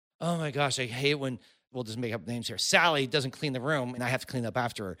oh my gosh, I hate when, we'll just make up names here, Sally doesn't clean the room and I have to clean up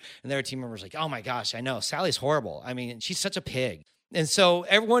after her. And their team member's like, oh my gosh, I know, Sally's horrible. I mean, she's such a pig. And so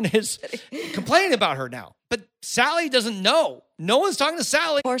everyone is complaining about her now. But Sally doesn't know. No one's talking to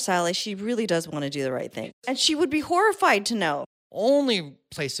Sally. Poor Sally, she really does want to do the right thing. And she would be horrified to know. Only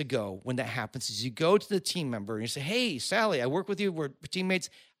place to go when that happens is you go to the team member and you say, hey, Sally, I work with you. We're teammates.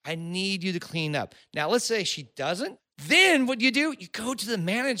 I need you to clean up. Now, let's say she doesn't. Then what you do, you go to the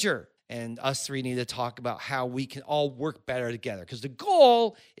manager. And us three need to talk about how we can all work better together. Because the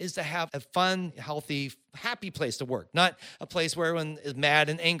goal is to have a fun, healthy, happy place to work, not a place where everyone is mad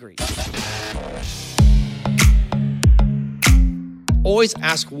and angry. Always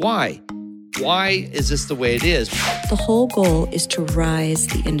ask why. Why is this the way it is? The whole goal is to rise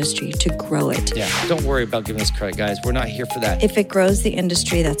the industry, to grow it. Yeah, don't worry about giving us credit, guys. We're not here for that. If it grows the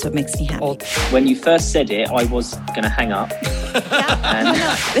industry, that's what makes me happy. When you first said it, I was going to hang up.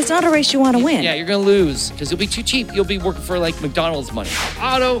 It's not a race you want to win. Yeah, you're going to lose because you'll be too cheap. You'll be working for like McDonald's money.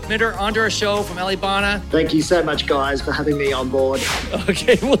 Otto Mitter, onto our show from Alibana. Thank you so much, guys, for having me on board.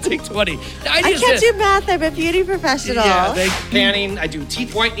 Okay, we'll take 20. I can't do math. I'm a beauty professional. Yeah, panning. I do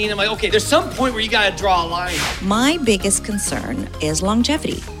teeth whitening. I'm like, okay, there's some point where you got to draw a line. My biggest concern is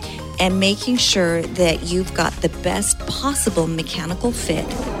longevity and making sure that you've got the best possible mechanical fit.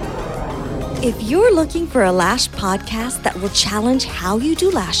 If you're looking for a lash podcast that will challenge how you do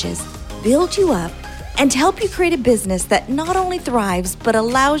lashes, build you up, and help you create a business that not only thrives, but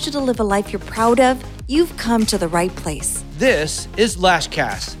allows you to live a life you're proud of, you've come to the right place. This is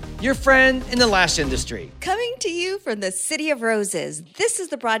Lashcast, your friend in the lash industry. Coming to you from the City of Roses, this is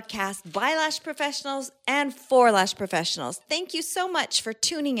the broadcast by lash professionals and for lash professionals. Thank you so much for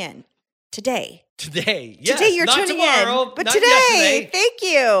tuning in today. Yes. Today you're not tuning tomorrow, in, but not today. Yesterday. Thank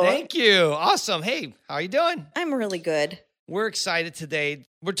you. Thank you. Awesome. Hey, how are you doing? I'm really good. We're excited today.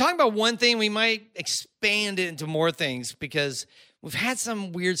 We're talking about one thing. We might expand it into more things because we've had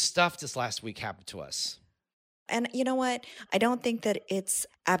some weird stuff this last week happen to us. And you know what? I don't think that it's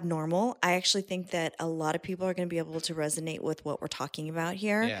abnormal. I actually think that a lot of people are going to be able to resonate with what we're talking about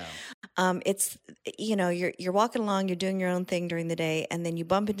here. Yeah. It's, you're walking along, you're doing your own thing during the day, and then you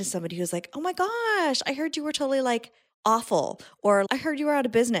bump into somebody who's like, oh my gosh, I heard you were totally like awful, or I heard you were out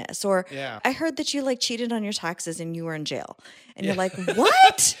of business, or I heard that you like cheated on your taxes and you were in jail. And you're like,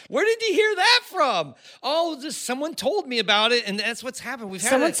 what? Where did you hear that from? Oh, just someone told me about it, and that's what's happened.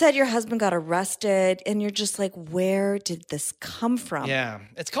 Someone said your husband got arrested, and you're just like, where did this come from? Yeah,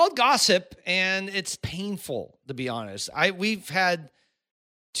 it's called gossip, and it's painful, to be honest. We've had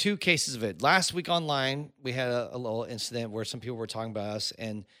 2 cases of it. Last week online, we had a little incident where some people were talking about us,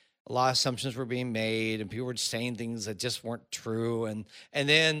 and a lot of assumptions were being made and people were saying things that just weren't true. And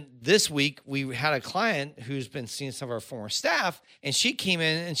then this week we had a client who's been seeing some of our former staff, and she came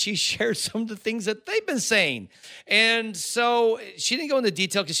in and she shared some of the things that they've been saying. And so she didn't go into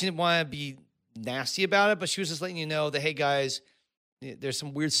detail because she didn't want to be nasty about it, but she was just letting you know that, hey guys, there's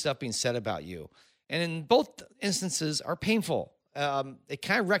some weird stuff being said about you. And in both instances are painful. It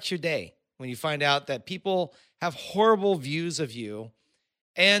kind of wrecks your day when you find out that people have horrible views of you.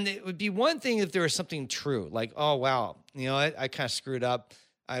 And it would be one thing if there was something true, like, oh, wow, I kind of screwed up.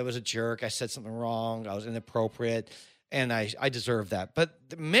 I was a jerk. I said something wrong. I was inappropriate, and I deserve that. But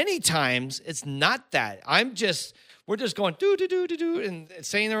many times it's not that. We're just going do, and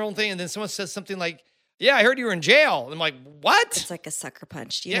saying their own thing. And then someone says something like, yeah, I heard you were in jail. I'm like, what? It's like a sucker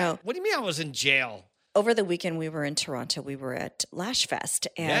punch. You yeah. know, What do you mean I was in jail? Over the weekend, we were in Toronto. We were at Lash Fest,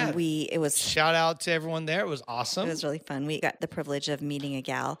 and it was shout out to everyone there. It was awesome. It was really fun. We got the privilege of meeting a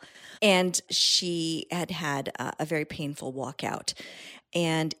gal, and she had a very painful walkout.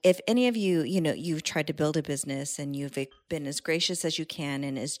 And if any of you, you've tried to build a business and you've been as gracious as you can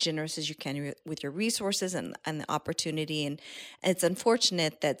and as generous as you can with your resources and the opportunity, and it's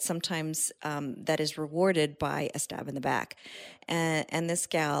unfortunate that sometimes that is rewarded by a stab in the back. And this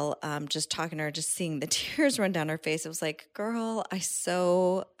gal, just talking to her, just seeing the tears run down her face, it was like, girl, I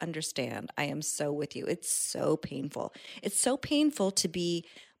so understand. I am so with you. It's so painful. It's so painful to be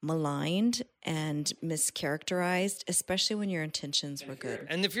maligned and mischaracterized, especially when your intentions were good.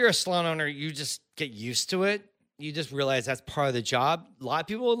 And if you're a salon owner, you just get used to it. You just realize that's part of the job. A lot of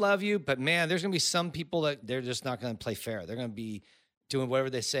people will love you, but man, there's going to be some people that they're just not going to play fair. They're going to be doing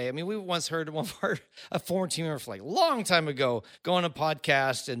whatever they say. I mean, we once heard one of a former team member for like a long time ago go on a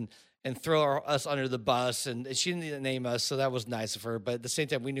podcast and throw us under the bus, and she didn't even name us, so that was nice of her. But at the same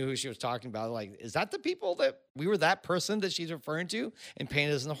time, we knew who she was talking about. Like, is that the people that we were that person that she's referring to, and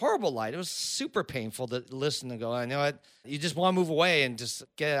painted us in a horrible light? It was super painful to listen and go, I know it. You just want to move away and just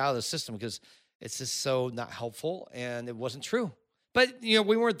get it out of the system because it's just so not helpful, and it wasn't true. But, we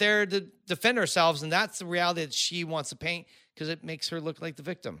weren't there to defend ourselves. And that's the reality that she wants to paint because it makes her look like the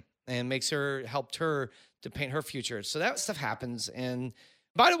victim and helped her to paint her future. So that stuff happens. And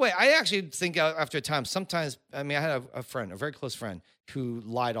by the way, I actually think after a time, sometimes, I had a friend, a very close friend who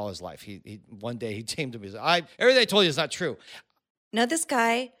lied all his life. He one day he came to me and said, everything I told you is not true. No, this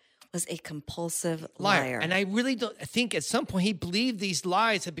guy was a compulsive liar. And I really don't think at some point he believed these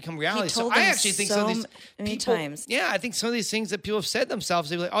lies had become reality. He told so I them actually think so some of these many people, times. Yeah, I think some of these things that people have said themselves,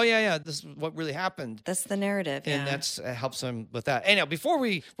 they're like, oh yeah, this is what really happened. That's the narrative. And that's helps them with that. Anyhow, before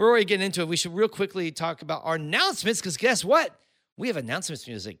we're already getting into it, we should real quickly talk about our announcements because guess what? We have announcements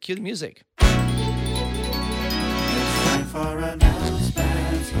music. Cue the music. It's time for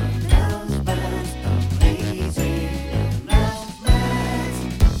announcements. Amazing announcements.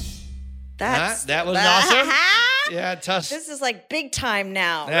 That was awesome. Yeah, Tuss. This is like big time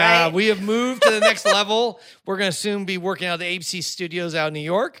now, Yeah, right? we have moved to the next level. We're going to soon be working out of the ABC studios out in New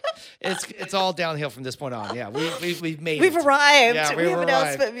York. It's all downhill from this point on. Yeah, we've made We've it. arrived. Yeah, we have arrived.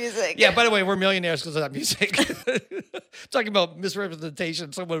 announcement music. Yeah, by the way, we're millionaires because of that music. Talking about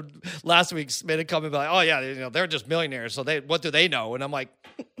misrepresentation. Someone last week made a comment about, oh yeah, they're just millionaires. So what do they know? And I'm like,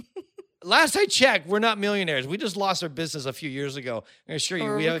 last I checked, we're not millionaires. We just lost our business a few years ago. I assure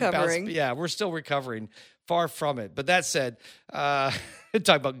you, we haven't recovering. bounced. Yeah, we're still recovering. Far from it. But that said, talk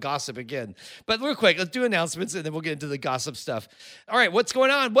about gossip again. But real quick, let's do announcements and then we'll get into the gossip stuff. All right, what's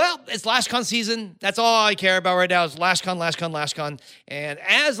going on? Well, it's LashCon season. That's all I care about right now is LashCon. And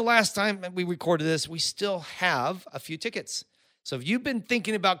as the last time we recorded this, we still have a few tickets. So if you've been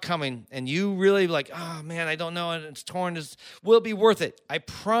thinking about coming and you really like, oh man, I don't know, and it's torn, will it be worth it? I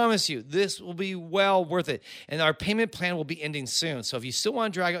promise you, this will be well worth it. And our payment plan will be ending soon. So if you still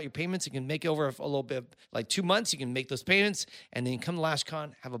want to drag out your payments, you can make it over a little bit, like 2 months, you can make those payments and then come to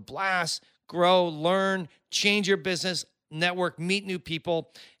LashCon, have a blast, grow, learn, change your business, network, meet new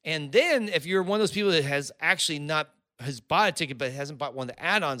people. And then if you're one of those people that has bought a ticket but hasn't bought one of the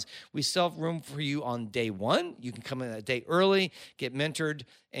add-ons, we still have room for you on day one. You can come in a day early, get mentored,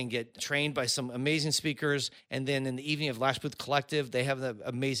 and get trained by some amazing speakers. And then in the evening of Lash Booth Collective, they have an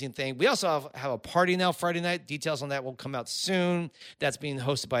amazing thing. We also have a party now Friday night. Details on that will come out soon. That's being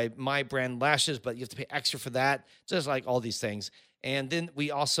hosted by My Brand Lashes, but you have to pay extra for that, just like all these things. And then we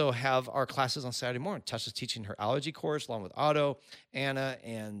also have our classes on Saturday morning. Tuss is teaching her allergy course along with Otto, Anna,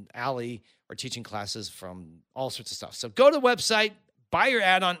 and Allie are teaching classes from all sorts of stuff. So go to the website, buy your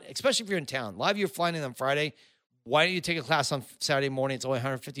add-on, especially if you're in town. A lot of you are flying in on Friday. Why don't you take a class on Saturday morning? It's only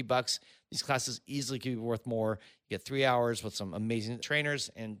 $150. These classes easily could be worth more. You get 3 hours with some amazing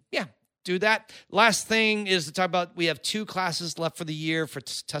trainers. And yeah, do that. Last thing is to talk about, we have 2 classes left for the year for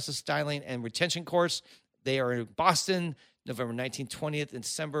Tuss's styling and retention course. They are in Boston, November 19th, 20th, and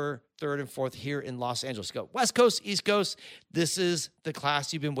December 3rd and 4th here in Los Angeles. Go West Coast, East Coast. This is the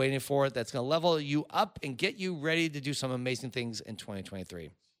class you've been waiting for that's going to level you up and get you ready to do some amazing things in 2023.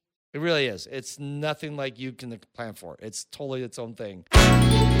 It really is. It's nothing like you can plan for. It's totally its own thing.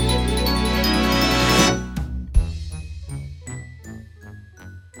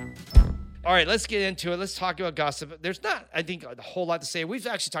 All right, let's get into it. Let's talk about gossip. There's not, I think, a whole lot to say. We've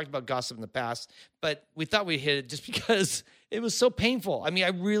actually talked about gossip in the past, but we thought we'd hit it just because it was so painful. I mean, I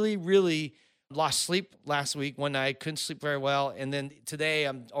really, really lost sleep last week one night. Couldn't sleep very well. And then today,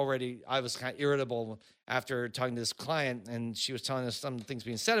 I was kind of irritable after talking to this client, and she was telling us some of the things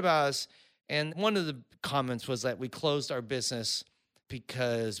being said about us. And one of the comments was that we closed our business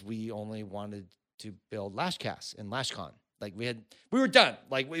because we only wanted to build Lashcast and LashCon. Like we were done.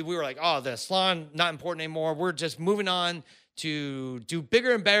 Like we were like, oh, the salon, not important anymore. We're just moving on to do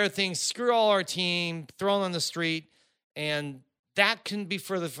bigger and better things, screw all our team, throw them on the street. And that couldn't be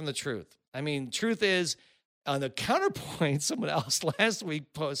further from the truth. I mean, truth is, on the counterpoint, someone else last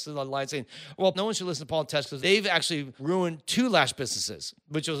week posted online saying, well, no one should listen to Paul and Tess because they've actually ruined 2 lash businesses,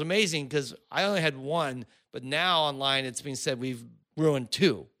 which was amazing because I only had 1, but now online it's being said we've ruined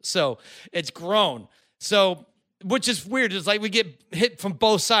 2. So it's grown. So, which is weird. It's like we get hit from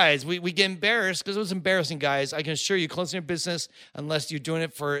both sides. We get embarrassed because it was embarrassing, guys. I can assure you, closing your business, unless you're doing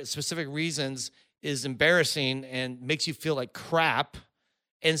it for specific reasons, is embarrassing and makes you feel like crap.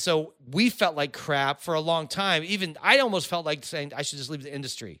 And so we felt like crap for a long time. Even I almost felt like saying I should just leave the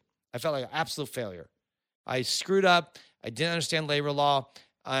industry. I felt like an absolute failure. I screwed up. I didn't understand labor law.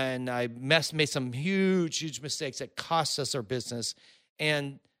 And I made some huge mistakes that cost us our business.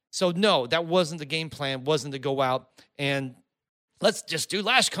 And so no, that wasn't the game plan, wasn't to go out and let's just do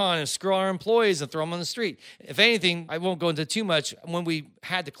LashCon and screw our employees and throw them on the street. If anything, I won't go into too much. When we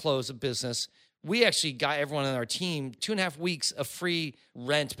had to close a business, we actually got everyone on our team 2.5 weeks of free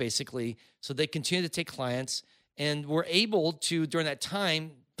rent, basically, so they continue to take clients. and were able to, during that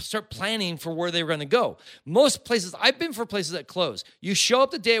time, start planning for where they were going to go. Most places, I've been for places that close. You show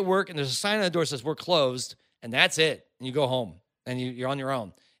up the day at work and there's a sign on the door that says we're closed, and that's it. And you go home and you're on your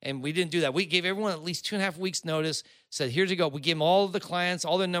own. And we didn't do that. We gave everyone at least 2.5 weeks notice, said, here's you go. We gave them all of the clients,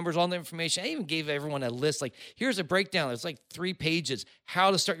 all their numbers, all the information. I even gave everyone a list, like, here's a breakdown. It's like 3 pages, how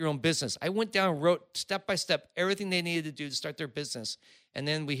to start your own business. I went down and wrote step by step everything they needed to do to start their business. And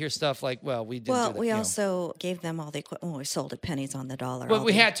then we hear stuff like, well, we didn't do that. Well, we also gave them all the equipment. We sold it pennies on the dollar. Well,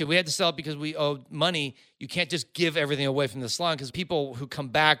 we had to. We had to sell it because we owed money. You can't just give everything away from the salon, because people who come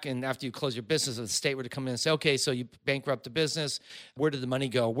back and after you close your business, if the state were to come in and say, okay, so you bankrupt the business, where did the money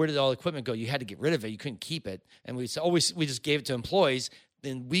go? Where did all the equipment go? You had to get rid of it. You couldn't keep it. And we just gave it to employees.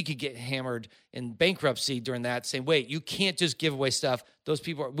 Then we could get hammered in bankruptcy during that, saying, wait, you can't just give away stuff. Those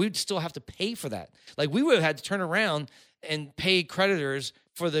people, we'd still have to pay for that. Like, we would have had to turn around and pay creditors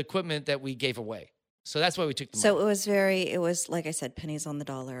for the equipment that we gave away. So that's why we took the money. So it was, like I said, pennies on the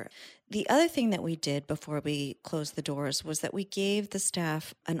dollar. The other thing that we did before we closed the doors was that we gave the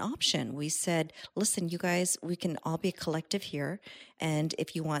staff an option. We said, listen, you guys, we can all be a collective here. And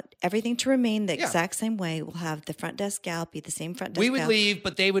if you want everything to remain the exact same way, we'll have the front desk gal be the same front desk gal. We would leave,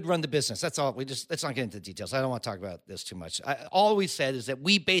 but they would run the business. That's all. Let's not get into details. I don't want to talk about this too much. All we said is that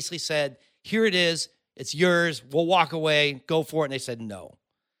we basically said, here it is. It's yours. We'll walk away. Go for it. And they said no.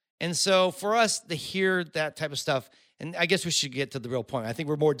 And so for us to hear that type of stuff, and I guess we should get to the real point. I think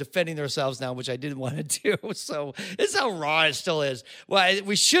we're more defending ourselves now, which I didn't want to do. So this is how raw it still is. What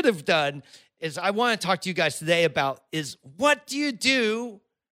we should have done is, I want to talk to you guys today about is, what do you do?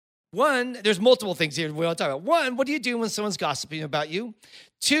 One, there's multiple things here we want to talk about. One, what do you do when someone's gossiping about you?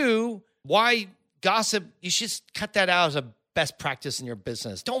 Two, why gossip? You should cut that out as a best practice in your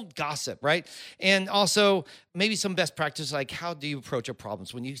business. Don't gossip, right? And also maybe some best practice, like how do you approach your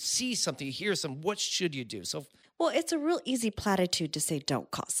problems? When you see something, you hear something, what should you do? So, well, it's a real easy platitude to say,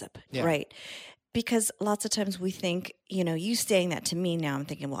 don't gossip, right? Because lots of times we think, you saying that to me now, I'm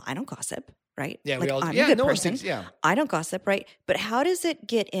thinking, well, I don't gossip, right? Yeah, like, we all, I'm a good person. Thinks, I don't gossip, right? But how does it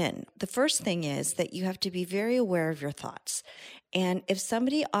get in? The first thing is that you have to be very aware of your thoughts. And if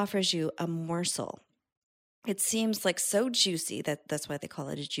somebody offers you a morsel, it seems like so juicy that's why they call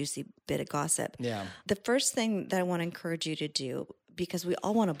it a juicy bit of gossip. Yeah. The first thing that I want to encourage you to do, because we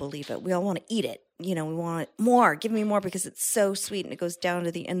all want to believe it, we all want to eat it. We want more. Give me more, because it's so sweet and it goes down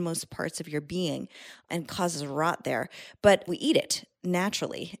to the inmost parts of your being and causes rot there. But we eat it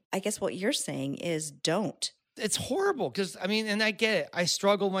naturally. I guess what you're saying is don't. It's horrible because, and I get it. I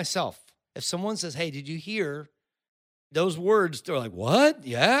struggle myself. If someone says, hey, did you hear those words? They're like, what?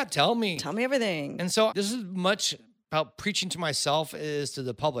 Yeah, tell me. Tell me everything. And so this is much about preaching to myself as to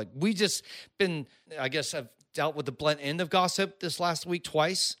the public. We just I've dealt with the blunt end of gossip this last week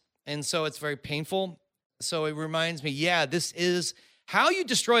twice. And so it's very painful. So it reminds me, this is how you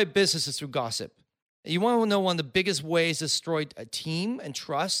destroy businesses through gossip. You want to know one of the biggest ways to destroy a team and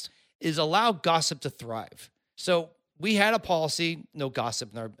trust is allow gossip to thrive. So we had a policy, no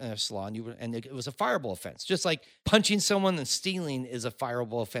gossip in our salon, and it was a fireable offense. Just like punching someone and stealing is a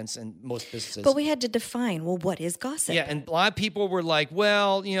fireable offense in most businesses. But we had to define, what is gossip? Yeah, and a lot of people were like,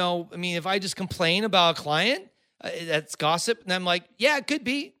 well, if I just complain about a client, that's gossip. And I'm like, yeah, it could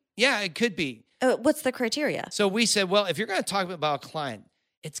be. Yeah, it could be. What's the criteria? So we said, well, if you're going to talk about a client,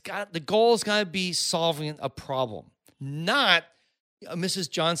 the goal is going to be solving a problem, not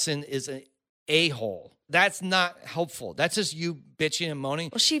Mrs. Johnson is an a-hole. That's not helpful. That's just you bitching and moaning.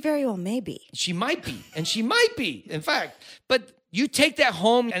 Well, she very well may be. She might be. And she might be, in fact. But you take that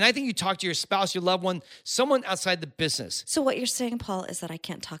home, and I think you talk to your spouse, your loved one, someone outside the business. So what you're saying, Paul, is that I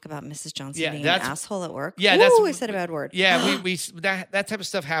can't talk about Mrs. Johnson being an asshole at work? Yeah, I said a bad word. Yeah, we that type of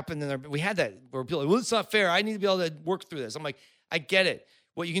stuff happened. And we had that where people are like, well, it's not fair. I need to be able to work through this. I'm like, I get it.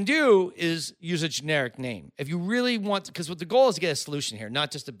 What you can do is use a generic name. If you really want to, because what the goal is to get a solution here, not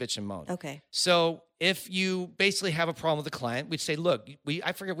just a bitch and moan. Okay. So if you basically have a problem with a client, we'd say, look,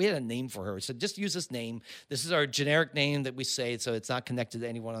 I forget, we had a name for her. We said, just use this name. This is our generic name that we say, so it's not connected to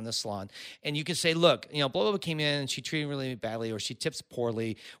anyone on the salon. And you can say, look, blah, blah, blah came in and she treated me really badly, or she tips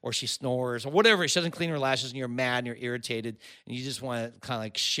poorly, or she snores, or whatever. She doesn't clean her lashes, and you're mad and you're irritated, and you just want to kind of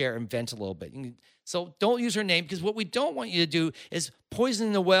like share and vent a little bit. So don't use her name, because what we don't want you to do is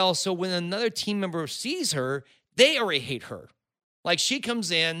poison the well, so when another team member sees her, they already hate her. Like she comes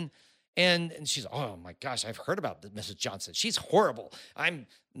in and she's, oh my gosh, I've heard about Mrs. Johnson. She's horrible. I'm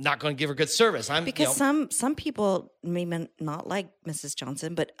not going to give her good service. Because some people may not like Mrs.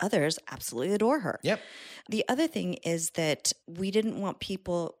 Johnson, but others absolutely adore her. Yep. The other thing is that we didn't want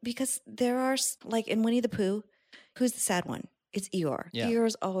people, because there are, like in Winnie the Pooh, who's the sad one? It's Eeyore. Yeah.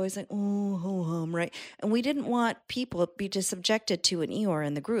 Eeyore's always like, oh, ho hum, right? And we didn't want people to be just subjected to an Eeyore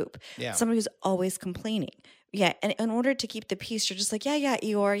in the group. Yeah. Somebody who's always complaining. Yeah. And in order to keep the peace, you're just like, yeah,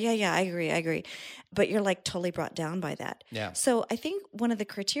 Eeyore. Yeah, I agree. But you're like totally brought down by that. Yeah. So I think one of the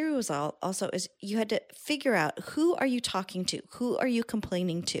criteria was also is you had to figure out who are you talking to? Who are you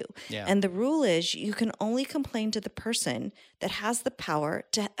complaining to? Yeah. And the rule is you can only complain to the person that has the power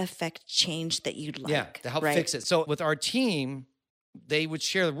to affect change that you'd like. Yeah, to help right? fix it. So with our team, they would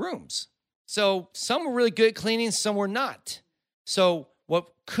share the rooms. So some were really good at cleaning, some were not. So what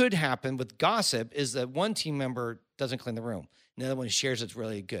could happen with gossip is that one team member doesn't clean the room. The other one shares it's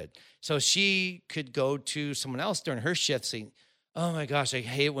really good. So she could go to someone else during her shift saying, oh my gosh, I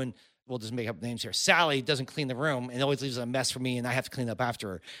hate when, we'll just make up names here, Sally doesn't clean the room and always leaves a mess for me and I have to clean up after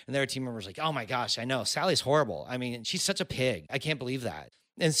her. And their team member's like, oh my gosh, I know, Sally's horrible. I mean, she's such a pig. I can't believe that.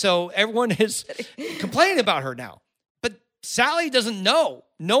 And so everyone is complaining about her now. But Sally doesn't know.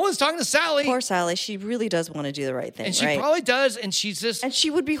 No one's talking to Sally. Poor Sally. She really does want to do the right thing, And she right? probably does. And she's just And she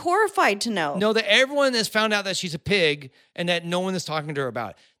would be horrified to know. that everyone has found out that she's a pig and that no one is talking to her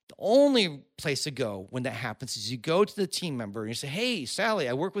about it. The only place to go when that happens is you go to the team member and you say, hey, Sally,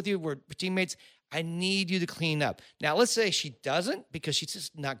 I work with you. We're teammates. I need you to clean up. Now, let's say she doesn't because she's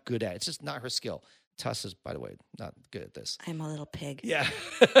just not good at it. It's just not her skill. Tuss is, by the way, not good at this. I'm a little pig. Yeah.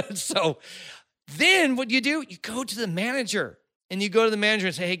 So then what you do, you go to the manager and you go to the manager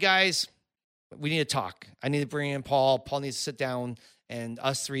and say, hey, guys, we need to talk. I need to bring in Paul. Paul needs to sit down and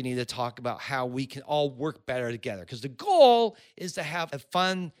us three need to talk about how we can all work better together. Because the goal is to have a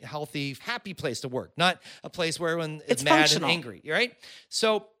fun, healthy, happy place to work, not a place where everyone is It's mad functional. and angry, right?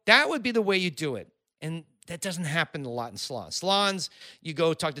 So that would be the way you do it. And that doesn't happen a lot in salons. Salons, you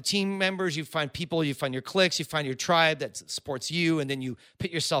go talk to team members, you find people, you find your cliques, you find your tribe that supports you, and then you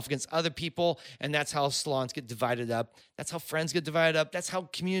pit yourself against other people, and that's how salons get divided up. That's how friends get divided up. That's how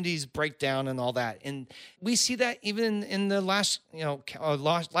communities break down and all that. And we see that even in the last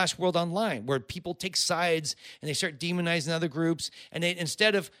World Online, where people take sides and they start demonizing other groups, and they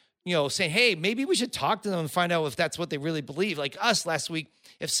instead of saying, hey, maybe we should talk to them and find out if that's what they really believe. Like us last week,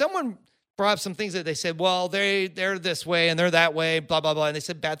 if someone brought up some things that they said, well, they're this way and they're that way, blah, blah, blah. And they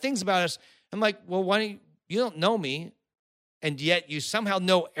said bad things about us. I'm like, well, why you don't know me and yet you somehow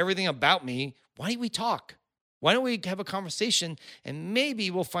know everything about me. Why don't we talk? Why don't we have a conversation and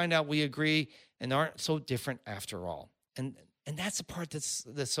maybe we'll find out we agree and aren't so different after all. And that's the part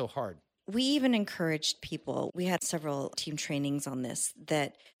that's so hard. We even encouraged people. We had several team trainings on this,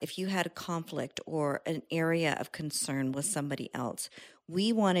 that if you had a conflict or an area of concern with somebody else,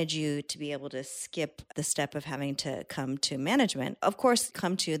 we wanted you to be able to skip the step of having to come to management. Of course,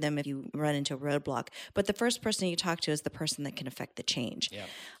 come to them if you run into a roadblock, but the first person you talk to is the person that can affect the change. Yeah.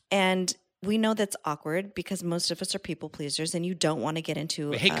 And we know that's awkward because most of us are people pleasers and you don't want to get into...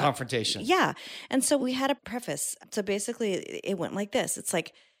 We hate confrontation. Yeah. And so we had a preface. So basically it went like this. It's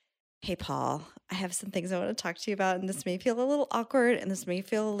like, hey, Paul, I have some things I want to talk to you about, and this may feel a little awkward, and this may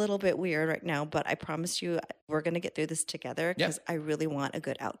feel a little bit weird right now, but I promise you we're going to get through this together because I really want a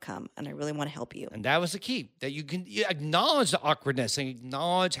good outcome, and I really want to help you. And that was the key, that you acknowledge the awkwardness and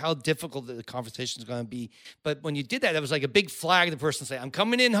acknowledge how difficult the conversation is going to be. But when you did that, it was like a big flag. The person say, I'm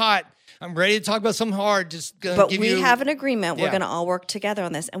coming in hot. I'm ready to talk about something hard. But we have an agreement. We're Yeah. going to all work together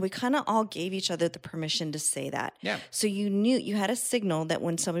on this. And we kind of all gave each other the permission to say that. Yeah. So you knew, you had a signal that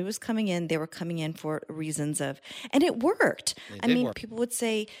when somebody was coming in, they were coming in for reasons of, and it worked. It did work. People would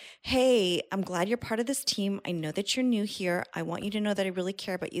say, hey, I'm glad you're part of this team. I know that you're new here. I want you to know that I really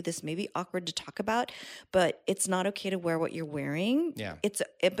care about you. This may be awkward to talk about, but it's not okay to wear what you're wearing. Yeah.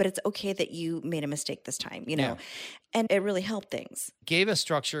 But it's okay that you made a mistake this time, Yeah. and it really helped things. Gave a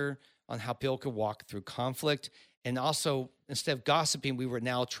structure on how people could walk through conflict. And also, instead of gossiping, we were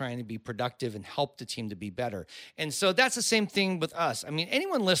now trying to be productive and help the team to be better. And so that's the same thing with us. I mean,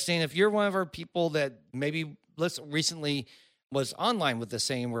 anyone listening, if you're one of our people that maybe recently was online with us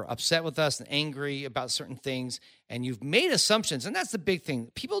saying we're upset with us and angry about certain things, and you've made assumptions, and that's the big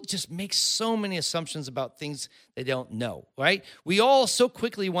thing. People just make so many assumptions about things they don't know, right? We all so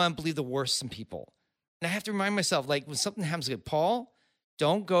quickly want to believe the worst in people. And I have to remind myself, like when something happens to Paul,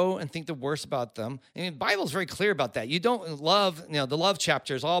 don't go and think the worst about them. I mean, the Bible is very clear about that. You don't love, the love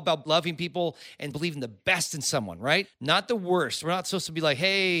chapter is all about loving people and believing the best in someone, right? Not the worst. We're not supposed to be like,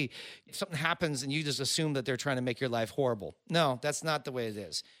 hey, if something happens and you just assume that they're trying to make your life horrible. No, that's not the way it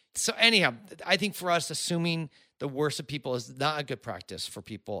is. So anyhow, I think for us, assuming the worst of people is not a good practice for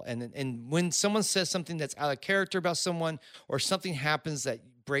people. And when someone says something that's out of character about someone or something happens that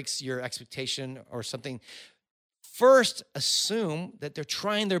breaks your expectation or something, first assume that they're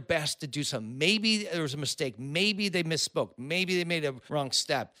trying their best to do something. Maybe there was a mistake. Maybe they misspoke. Maybe they made a wrong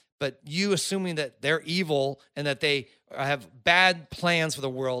step. But you assuming that they're evil and that they have bad plans for the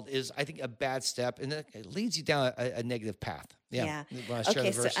world is, I think, a bad step. And it leads you down a negative path. Yeah. You wanna share Okay,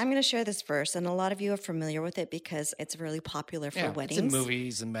 the so verse? I'm going to share this verse, and a lot of you are familiar with it because it's really popular for weddings. It's in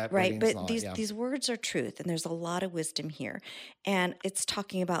movies and Right, weddings but and all that, these words are truth, and there's a lot of wisdom here. And it's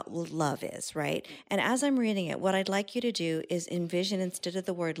talking about what love is, right? And as I'm reading it, what I'd like you to do is envision, instead of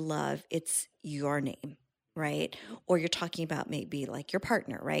the word love, it's your name, right? Or you're talking about maybe like your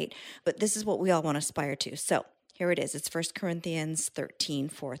partner, right? But this is what we all want to aspire to. So here it is. It's 1 Corinthians 13,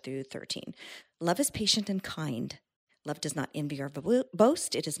 4 through 13. Love is patient and kind. Love does not envy or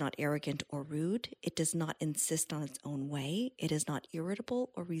boast. It is not arrogant or rude. It does not insist on its own way. It is not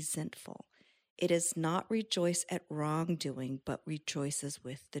irritable or resentful. It does not rejoice at wrongdoing, but rejoices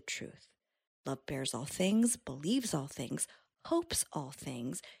with the truth. Love bears all things, believes all things, hopes all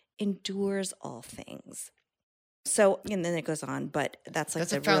things, endures all things. So, and then it goes on, but that's like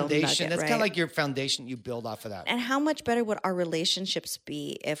That's a the real foundation. nugget, That's right? kind of like your foundation. You build off of that. And how much better would our relationships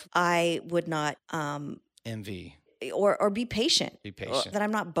be if I would not Envy. or be patient, Be or patient. that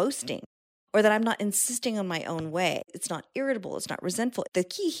I'm not boasting, or that I'm not insisting on my own way. It's not irritable. It's not resentful. The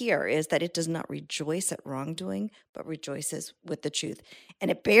key here is that it does not rejoice at wrongdoing, but rejoices with the truth. And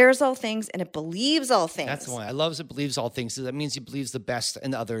it bears all things and it believes all things. That's the one. I love it believes all things. So that means he believes the best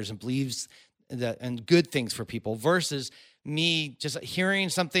in others and believes and good things for people versus me just hearing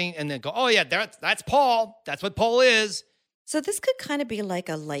something and then go, oh yeah, that's Paul. That's what Paul is. So this could kind of be like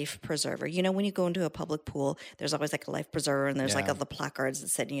a life preserver. You know, when you go into a public pool, there's always like a life preserver and there's like all the placards that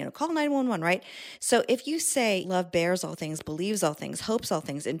said, you know, call 911, right? So if you say love bears all things, believes all things, hopes all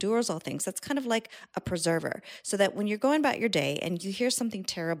things, endures all things, that's kind of like a preserver. So that when you're going about your day and you hear something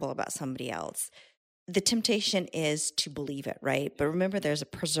terrible about somebody else, the temptation is to believe it, right? But remember, there's a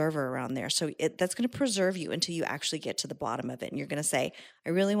preserver around there. So that's going to preserve you until you actually get to the bottom of it. And you're going to say, I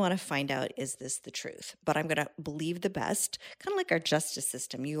really want to find out, is this the truth? But I'm going to believe the best, kind of like our justice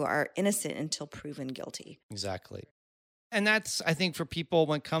system. You are innocent until proven guilty. Exactly. And that's, I think, for people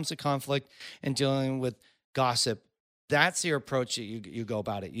when it comes to conflict and dealing with gossip, that's your approach that you go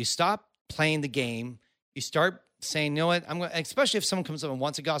about it. You stop playing the game. You start saying, you know what, I'm going to, especially if someone comes up and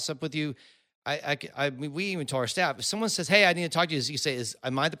wants to gossip with you. I mean, we even tell our staff, if someone says, hey, I need to talk to you, you say,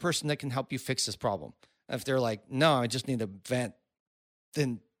 am I the person that can help you fix this problem? If they're like, no, I just need to vent,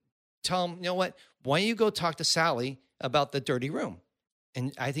 then tell them, you know what, why don't you go talk to Sally about the dirty room?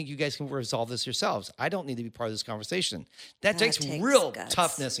 And I think you guys can resolve this yourselves. I don't need to be part of this conversation. That takes real guts.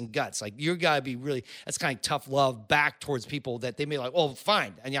 toughness and guts. Like you got to be really, that's kind of tough love back towards people that they may like, oh,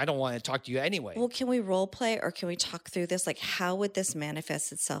 fine. And I don't want to talk to you anyway. Well, can we role play or can we talk through this? Like, how would this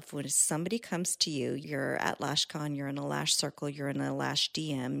manifest itself when somebody comes to you? You're at LashCon, you're in a Lash circle, you're in a Lash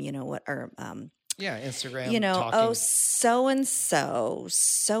DM, you know what, or yeah, Instagram. you know, talking. oh, so and so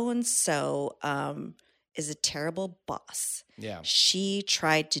is a terrible boss. Yeah. She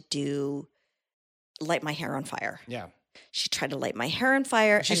tried to light my hair on fire. Yeah. She tried to light my hair on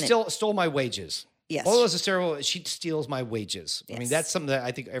fire. She and still stole my wages. Yes. Well, it was a stereotype. She steals my wages. I mean, Yes. that's something that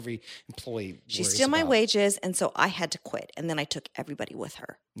I think every employee she worries stole my about. wages, and so I had to quit. And then I took everybody with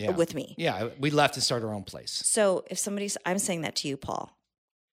her, with me. Yeah, we left to start our own place. So if somebody's, I'm saying that to you, Paul.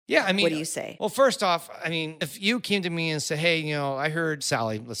 Yeah, I mean, What do you say? Well, first off, I mean, if you came to me and said, hey, you know, I heard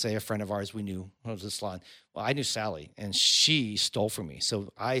Sally, let's say a friend of ours we knew, who was a salon. Well, I knew Sally, and she stole from me.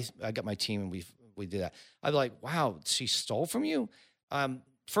 So I got my team, and we did that. I'd be like, wow, she stole from you?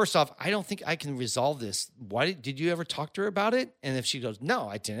 First off, I don't think I can resolve this. Why did you ever talk to her about it? And if she goes, no,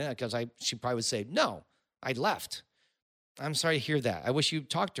 I didn't, because she probably would say, no, I left. I'm sorry to hear that. I wish you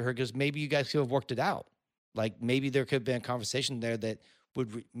talked to her because maybe you guys could have worked it out. Like maybe there could have been a conversation there that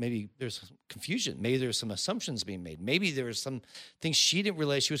would maybe there's some confusion. Maybe there's some assumptions being made. Maybe there was some things she didn't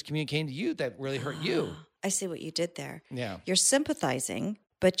realize she was communicating to you that really hurt you. I see what you did there. Yeah. You're sympathizing,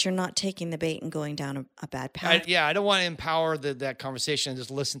 but you're not taking the bait and going down a bad path. I don't want to empower that conversation and just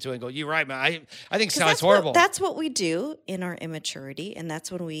listen to it and go, you're right, man. I think 'Cause Sally's horrible. That's what we do in our immaturity, and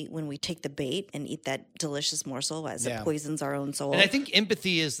that's when we take the bait and eat that delicious morsel as it poisons our own soul. And I think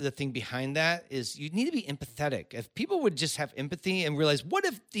empathy is the thing behind that. Is you need to be empathetic. If people would just have empathy and realize, what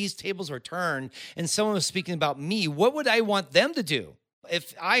if these tables were turned and someone was speaking about me? What would I want them to do?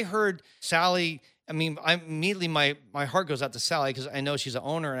 If I heard Sally, I mean, immediately my heart goes out to Sally because I know she's an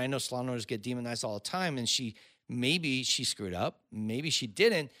owner and I know salon owners get demonized all the time. And maybe she screwed up, maybe she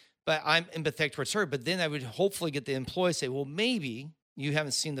didn't, but I'm empathetic towards her. But then I would hopefully get the employee say, well, maybe you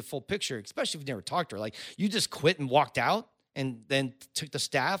haven't seen the full picture, especially if you've never talked to her. Like you just quit and walked out and then took the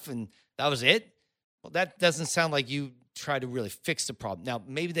staff and that was it. Well, that doesn't sound like you try to really fix the problem. Now,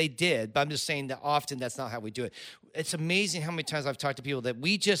 maybe they did, but I'm just saying that often that's not how we do it. It's amazing how many times I've talked to people that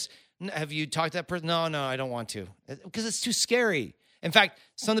we just, have you talked to that person? No, I don't want to, because it's too scary. In fact,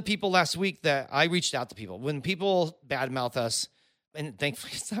 some of the people last week that I reached out to people, when people badmouth us, and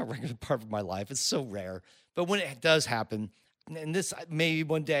thankfully it's not a regular part of my life, it's so rare, but when it does happen, and this, maybe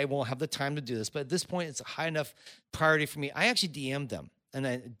one day I won't have the time to do this, but at this point, it's a high enough priority for me. I actually DM them. And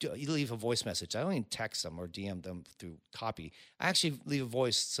then you leave a voice message. I don't even text them or DM them through copy. I actually leave a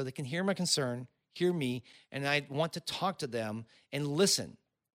voice so they can hear my concern, hear me, and I want to talk to them and listen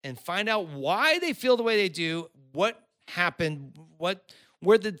and find out why they feel the way they do, what happened,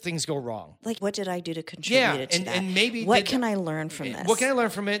 where did things go wrong? Like, what did I do to contribute to that? And maybe what can I learn from this? What can I learn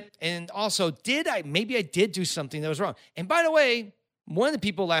from it? And also, maybe I did do something that was wrong. And by the way, one of the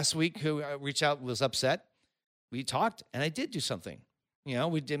people last week who reached out was upset. We talked, and I did do something. We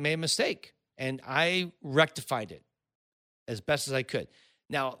made a mistake, and I rectified it as best as I could.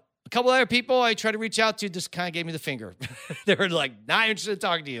 Now, a couple other people I tried to reach out to just kind of gave me the finger. They were like, not interested in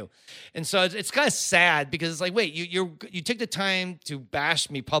talking to you. And so it's kind of sad because it's like, wait, you took the time to bash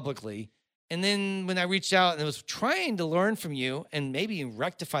me publicly. And then when I reached out and I was trying to learn from you and maybe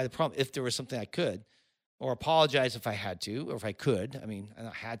rectify the problem if there was something I could, or apologize if I had to, or if I could. I mean, I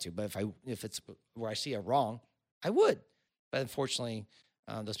not had to, but if it's where I see a wrong, I would. But unfortunately,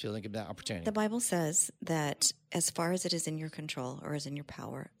 those people don't give that opportunity. The Bible says that as far as it is in your control or is in your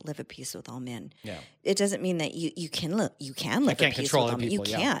power, live at peace with all men. Yeah. It doesn't mean that you can live at peace with all men.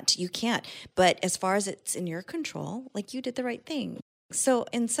 You can't. But as far as it's in your control, like, you did the right thing. So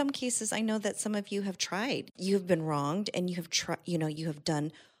in some cases, I know that some of you have tried. You have been wronged, and you have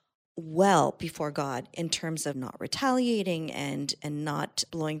done well before God in terms of not retaliating and not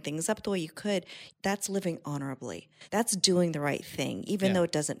blowing things up the way you could. That's living honorably. That's doing the right thing, even though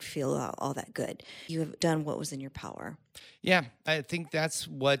it doesn't feel all that good. You have done what was in your power. Yeah, I think that's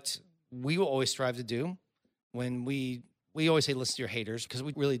what we will always strive to do. When we always say, listen to your haters, because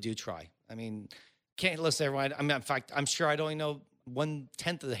we really do try. I mean, can't listen to everyone. I mean, in fact, I'm sure I don't even know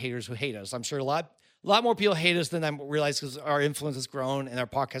 1/10 of the haters who hate us. I'm sure a lot more people hate us than I realize, because our influence has grown and our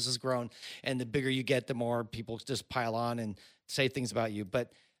podcast has grown. And the bigger you get, the more people just pile on and say things about you.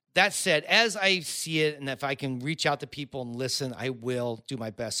 But that said, as I see it, and if I can reach out to people and listen, I will do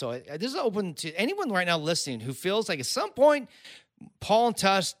my best. So this is open to anyone right now listening who feels like at some point Paul and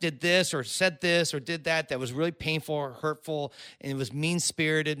Tuss did this or said this or did that was really painful or hurtful, and it was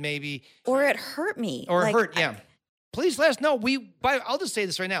mean-spirited maybe. Or it hurt me. Or it hurt, yeah. Please let us know. I'll just say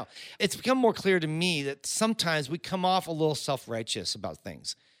this right now. It's become more clear to me that sometimes we come off a little self-righteous about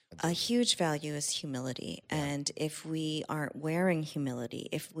things. A huge value is humility. And if we aren't wearing humility,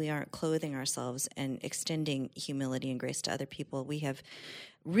 if we aren't clothing ourselves and extending humility and grace to other people, we have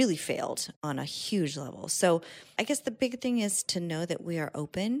really failed on a huge level. So I guess the big thing is to know that we are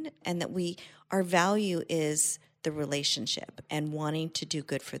open and that our value is the relationship and wanting to do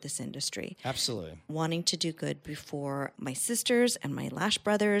good for this industry. Absolutely. Wanting to do good before my sisters and my Lash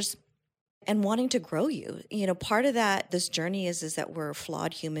brothers, and wanting to grow you. Part of this journey is that we're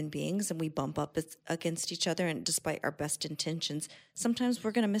flawed human beings and we bump up against each other, and despite our best intentions, sometimes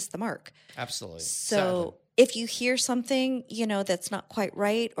we're going to miss the mark. Absolutely. So sadly, if you hear something, that's not quite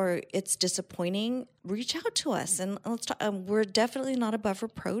right or it's disappointing, reach out to us and let's talk. We're definitely not above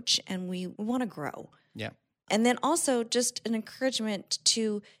reproach, and we want to grow. Yeah. And then also just an encouragement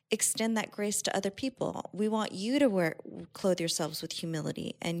to extend that grace to other people. We want you to clothe yourselves with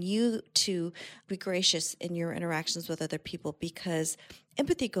humility, and you to be gracious in your interactions with other people, because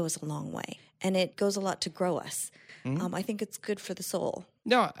empathy goes a long way and it goes a lot to grow us. Mm-hmm. I think it's good for the soul.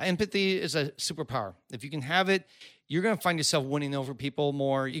 No, empathy is a superpower. If you can have it, you're going to find yourself winning over people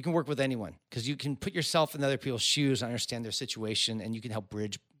more. You can work with anyone because you can put yourself in other people's shoes and understand their situation, and you can help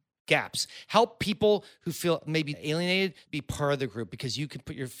bridge gaps. Help people who feel maybe alienated be part of the group, because you can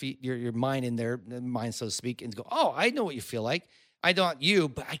put your mind in their mind, so to speak, and go, oh, I know what you feel like. I don't you,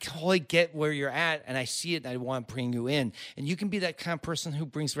 but I totally get where you're at, and I see it, and I want to bring you in. And you can be that kind of person who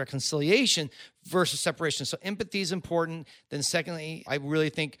brings reconciliation versus separation. So empathy is important. Then secondly, I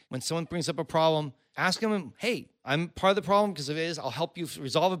really think when someone brings up a problem, ask them, hey, I'm part of the problem, because if it is, I'll help you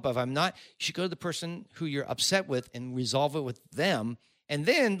resolve it. But if I'm not, you should go to the person who you're upset with and resolve it with them. And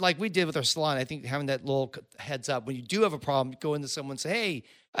then, like we did with our salon, I think having that little heads up, when you do have a problem, go into someone and say, hey,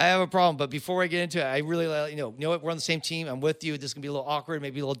 I have a problem. But before I get into it, I really, know what, we're on the same team. I'm with you. This is going to be a little awkward,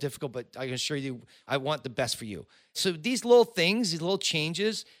 maybe a little difficult, but I can assure you, I want the best for you. So these little things, these little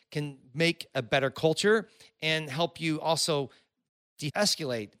changes can make a better culture and help you also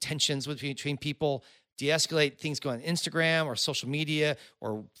de-escalate tensions between people, de-escalate things going on Instagram or social media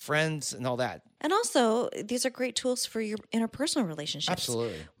or friends and all that. And also, these are great tools for your interpersonal relationships.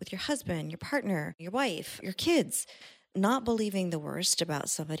 Absolutely. With your husband, your partner, your wife, your kids. Not believing the worst about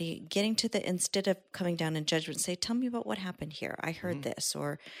somebody, getting to the, instead of coming down in judgment, say, tell me about what happened here. I heard this,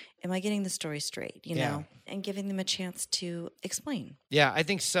 or am I getting the story straight, you know, and giving them a chance to explain. Yeah, I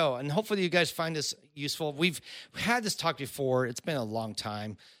think so. And hopefully you guys find this useful. We've had this talk before. It's been a long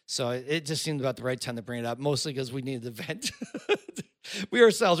time. So it just seemed about the right time to bring it up, mostly because we needed to vent. We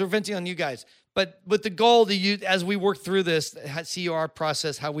ourselves, we're venting on you guys. But with the goal to use, as we work through this, see our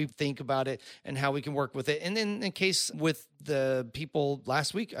process, how we think about it, and how we can work with it. And then in case with the people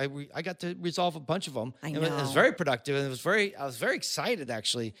last week, I got to resolve a bunch of them. I know. It was very productive. And I was very excited,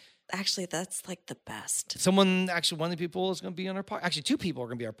 actually. Actually, that's like the best. One of the people is going to be on our podcast. Actually, 2 people are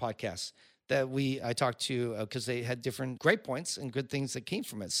going to be our podcast that I talked to because they had different great points and good things that came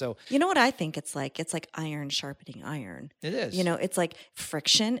from it. So you know what I think it's like? It's like iron sharpening iron. it is. You know, it's like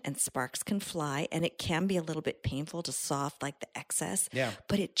friction and sparks can fly, and it can be a little bit painful to soft like the excess. Yeah.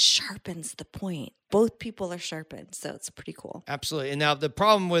 But it sharpens the point. Both people are sharpened, so it's pretty cool. Absolutely. And now the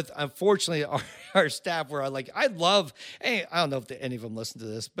problem with, unfortunately, our staff were like, I don't know if any of them listen to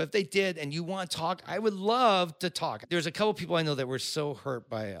this, but if they did and you want to talk, I would love to talk. There's a couple people I know that were so hurt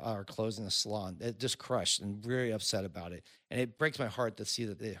by our closing the salon. It just crushed and very upset about it. And it breaks my heart to see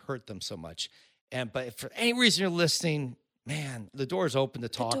that it hurt them so much. But if for any reason you're listening, man, the door's open to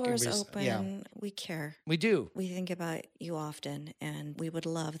talk. The door's and open. Yeah, We care. we do. We think about you often, and we would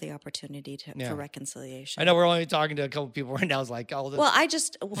love the opportunity for reconciliation. I know we're only talking to a couple people right now. It's like, well, I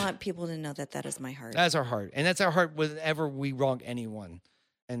just want people to know that is my heart. That's our heart. And that's our heart whenever we wrong anyone.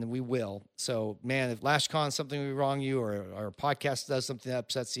 And we will. So, man, if LashCon is something we wrong you or our podcast does something that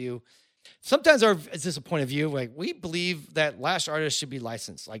upsets you, sometimes it's just a point of view. Like, we believe that lash artists should be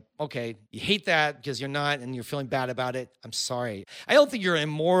licensed. Like, okay, you hate that because you're not and you're feeling bad about it. I'm sorry. I don't think you're an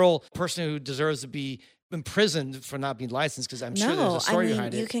immoral person who deserves to be imprisoned for not being licensed because I'm sure there's a story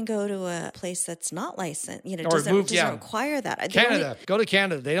behind it. You can go to a place that's not licensed. You know, Or doesn't require that. Canada. Go to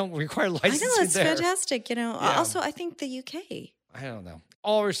Canada. They don't require licensing I know, it's there. fantastic. You know, Yeah. also, I think the UK. I don't know.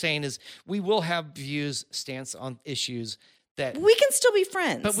 All we're saying is we will have views, stance on issues that We can still be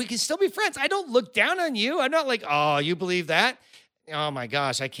friends. but we can still be friends. I don't look down on you. I'm not like, oh, you believe that? Oh my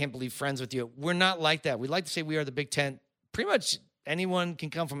gosh, I can't believe friends with you. We're not like that. We like to say we are the Big Tent. Pretty much anyone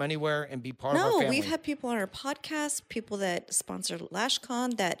can come from anywhere and be part of our family. We've had people on our podcast, people that sponsor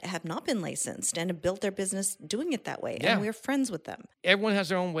LashCon that have not been licensed and have built their business doing it that way. Yeah. And we're friends with them. Everyone has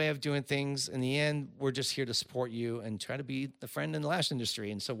their own way of doing things. In the end, we're just here to support you and try to be the friend in the lash industry.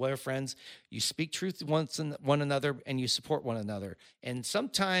 And so we're friends. You speak truth to one another and you support one another. And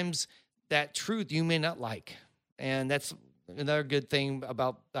sometimes that truth you may not like. And that's another good thing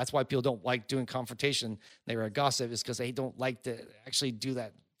that's why people don't like doing confrontation. They were a gossip is because they don't like to actually do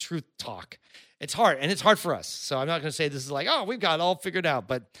that truth talk. It's hard, and it's hard for us. So I'm not going to say this is like, oh, we've got it all figured out.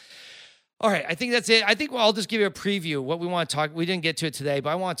 But all right, I think that's it. I think I'll just give you a preview of what we want to talk. We didn't get to it today,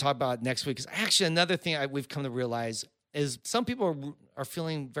 but I want to talk about it next week. Because actually, another thing we've come to realize is some people are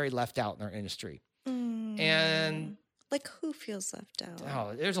feeling very left out in our industry. And like, who feels left out?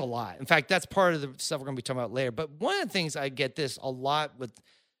 oh, there's a lot. In fact, that's part of the stuff we're going to be talking about later. But one of the things I get this a lot with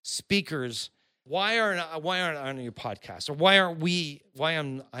speakers, why aren't I on your podcast? Or why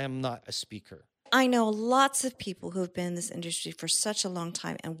I am not a speaker? I know lots of people who have been in this industry for such a long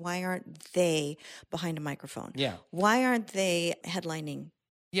time, and why aren't they behind a microphone? Yeah. Why aren't they headlining?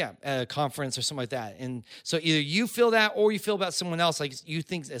 Yeah, at a conference or something like that. And so either you feel that or you feel about someone else, like you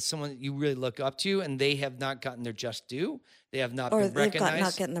think as someone you really look up to and they have not gotten their just due. They have not Or been they've recognized.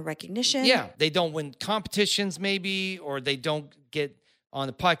 not getting the recognition. Yeah, they don't win competitions maybe, or they don't get on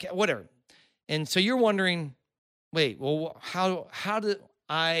the podcast, whatever. And so you're wondering, wait, well, how do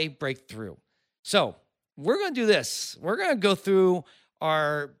I break through? So we're going to do this. We're going to go through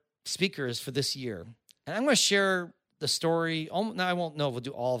our speakers for this year. And I'm going to share the story. Now, I won't know if we'll do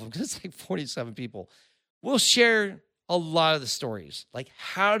all of them because it's like 47 people. We'll share a lot of the stories. Like,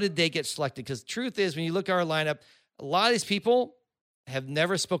 how did they get selected? Because the truth is, when you look at our lineup, a lot of these people have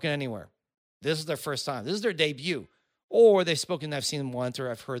never spoken anywhere. This is their first time. This is their debut. Or they've spoken, I've seen them once,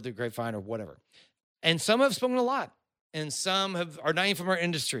 or I've heard the grapevine or whatever. And some have spoken a lot. And some are not even from our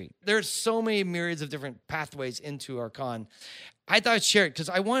industry. There's so many myriads of different pathways into our con. I thought I'd share it because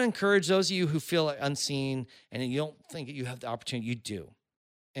I want to encourage those of you who feel like unseen and you don't think that you have the opportunity. You do.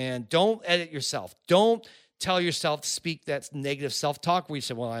 And don't edit yourself. Don't tell yourself to speak that negative self-talk where you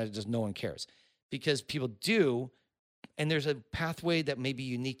say, well, no one cares. Because people do, and there's a pathway that may be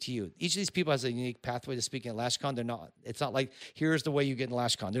unique to you. Each of these people has a unique pathway to speaking at LashCon. It's not like, here's the way you get in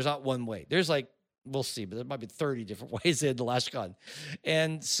LashCon. There's not one way. There's like We'll see, but there might be 30 different ways in the LashCon.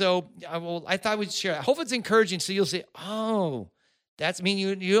 And so I thought we'd share. I hope it's encouraging. So you'll say, oh, that's mean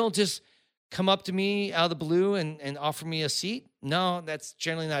you don't just come up to me out of the blue and offer me a seat. No, that's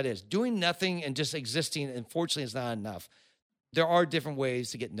generally not it. Doing nothing and just existing, unfortunately, is not enough. There are different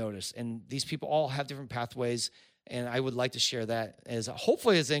ways to get noticed. And these people all have different pathways. And I would like to share that as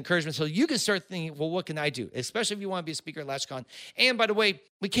hopefully as an encouragement so you can start thinking, well, what can I do? Especially if you want to be a speaker at LashCon. And by the way,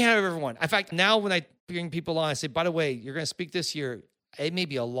 we can't have everyone. In fact, now when I bring people on, I say, by the way, you're going to speak this year. It may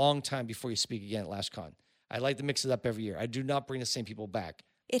be a long time before you speak again at LashCon. I like to mix it up every year. I do not bring the same people back.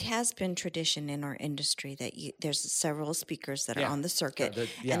 It has been tradition in our industry that there's several speakers that are on the circuit,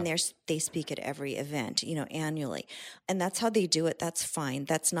 and they speak at every event, annually. And that's how they do it. That's fine.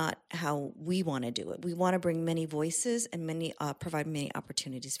 That's not how we want to do it. We want to bring many voices and provide many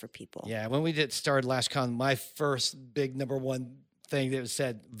opportunities for people. Yeah, when we started LashCon, my first big number one thing that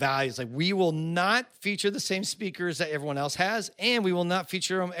said values, like we will not feature the same speakers that everyone else has, and we will not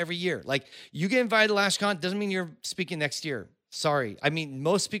feature them every year. Like you get invited to LashCon doesn't mean you're speaking next year. Sorry. I mean,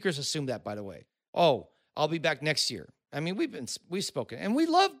 most speakers assume that, by the way. Oh, I'll be back next year. I mean, we've spoken, and we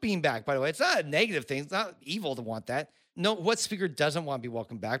love being back, by the way. It's not a negative thing. It's not evil to want that. No, what speaker doesn't want to be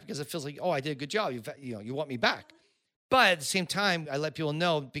welcomed back because it feels like, oh, I did a good job. You want me back. But at the same time, I let people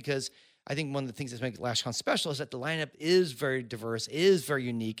know because I think one of the things that makes LashCon special is that the lineup is very diverse, is very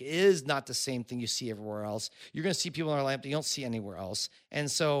unique, is not the same thing you see everywhere else. You're going to see people in our lineup that you don't see anywhere else.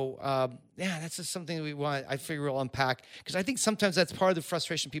 And so, that's just something that we want. I figure we'll unpack because I think sometimes that's part of the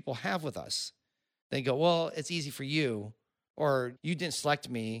frustration people have with us. They go, well, it's easy for you, or you didn't select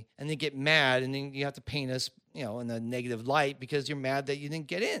me, and they get mad, and then you have to paint us, in a negative light because you're mad that you didn't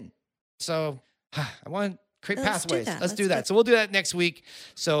get in. So I want to create pathways. Let's do that. So we'll do that next week.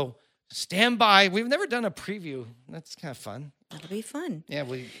 So stand by. We've never done a preview. That's kind of fun. That'll be fun. Yeah.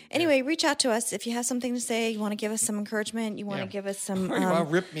 Anyway, reach out to us if you have something to say. You want to give us some encouragement. You want to give us some. Or you want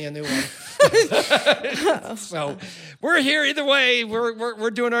to rip me a new one. So we're here either way.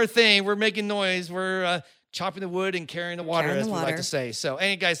 We're doing our thing. We're making noise. We're chopping the wood and carrying the water, as we like to say. So,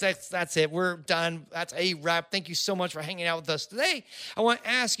 anyway, guys, that's it. We're done. That's a wrap. Thank you so much for hanging out with us today. I want to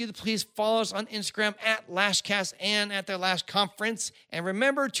ask you to please follow us on Instagram at Lashcast and at their Lash Conference. And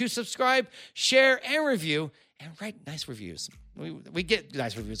remember to subscribe, share, and review, and write nice reviews. We get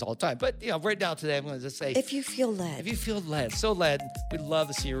nice reviews all the time. But, right now today, I'm going to just say, if you feel led, we'd love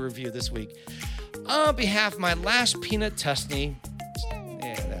to see your review this week. On behalf of my Lash Peanut Tusney,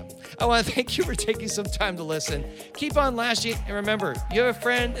 I want to thank you for taking some time to listen. Keep on lashing, and remember, you have a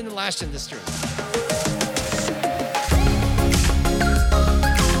friend in the lash industry.